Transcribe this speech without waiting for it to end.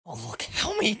Oh, look,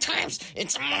 how many times?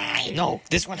 It's mine! No,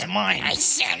 this one's mine! I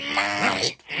said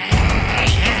mine!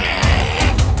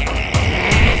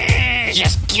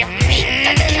 Just give me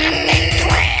the goddamn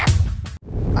crap!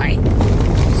 I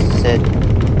said...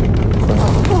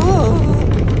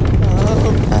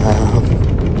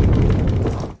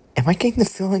 Am I getting the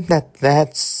feeling that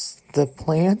that's the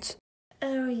plant?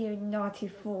 Oh, you naughty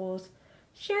fools.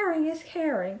 Sharing is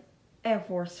caring. And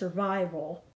for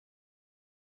survival.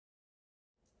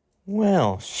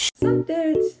 Well, Some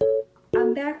dudes,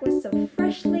 I'm back with some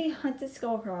freshly hunted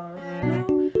skull crawlers. Now,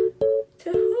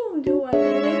 to whom do I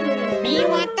deliver? me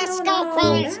want the skull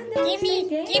crawlers! Gimme!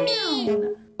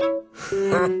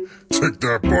 Take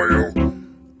that, Bio.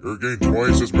 You're getting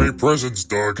twice as many presents,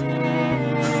 Doug. That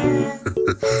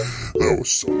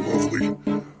was so lovely.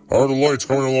 How are the lights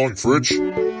coming along, Fritch?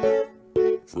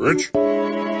 Fritch?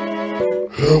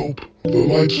 Help! The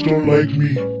lights don't like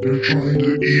me. They're trying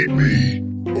to eat me.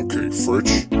 Okay,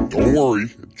 Fritch, don't worry.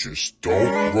 Just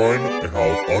don't run and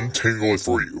I'll untangle it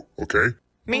for you, okay?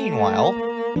 Meanwhile...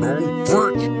 No,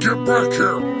 Fritch, get back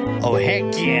here! Oh,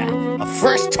 heck yeah! A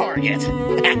first target!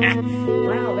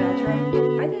 Wow, Battra.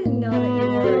 I didn't know that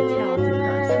you were a talented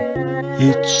person.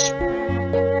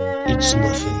 It's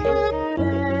nothing. Look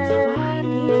at these fine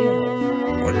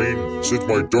details. I mean, since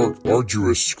my dark,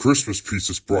 arduous Christmas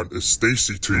pieces brought a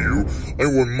Stacy to you, I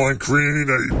wouldn't mind creating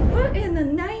a... What in the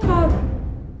name of...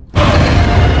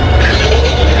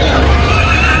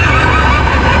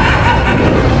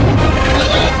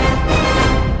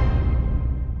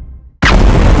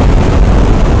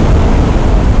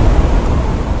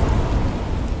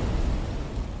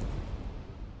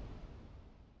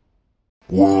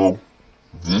 Well,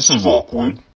 this is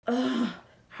awkward. Ugh,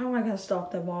 how am I gonna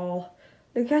stop them all?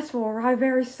 The guests will arrive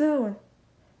very soon.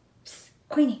 Psst,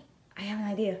 Queenie, I have an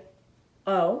idea.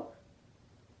 Oh?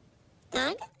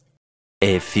 Doug?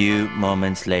 A few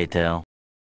moments later.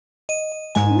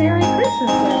 Merry Christmas,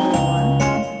 everyone.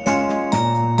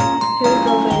 Here's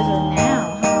the laser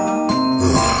now,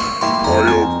 huh?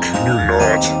 Bio, can you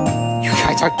not? You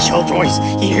guys are killjoys!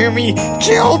 You hear me?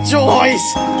 Killjoys!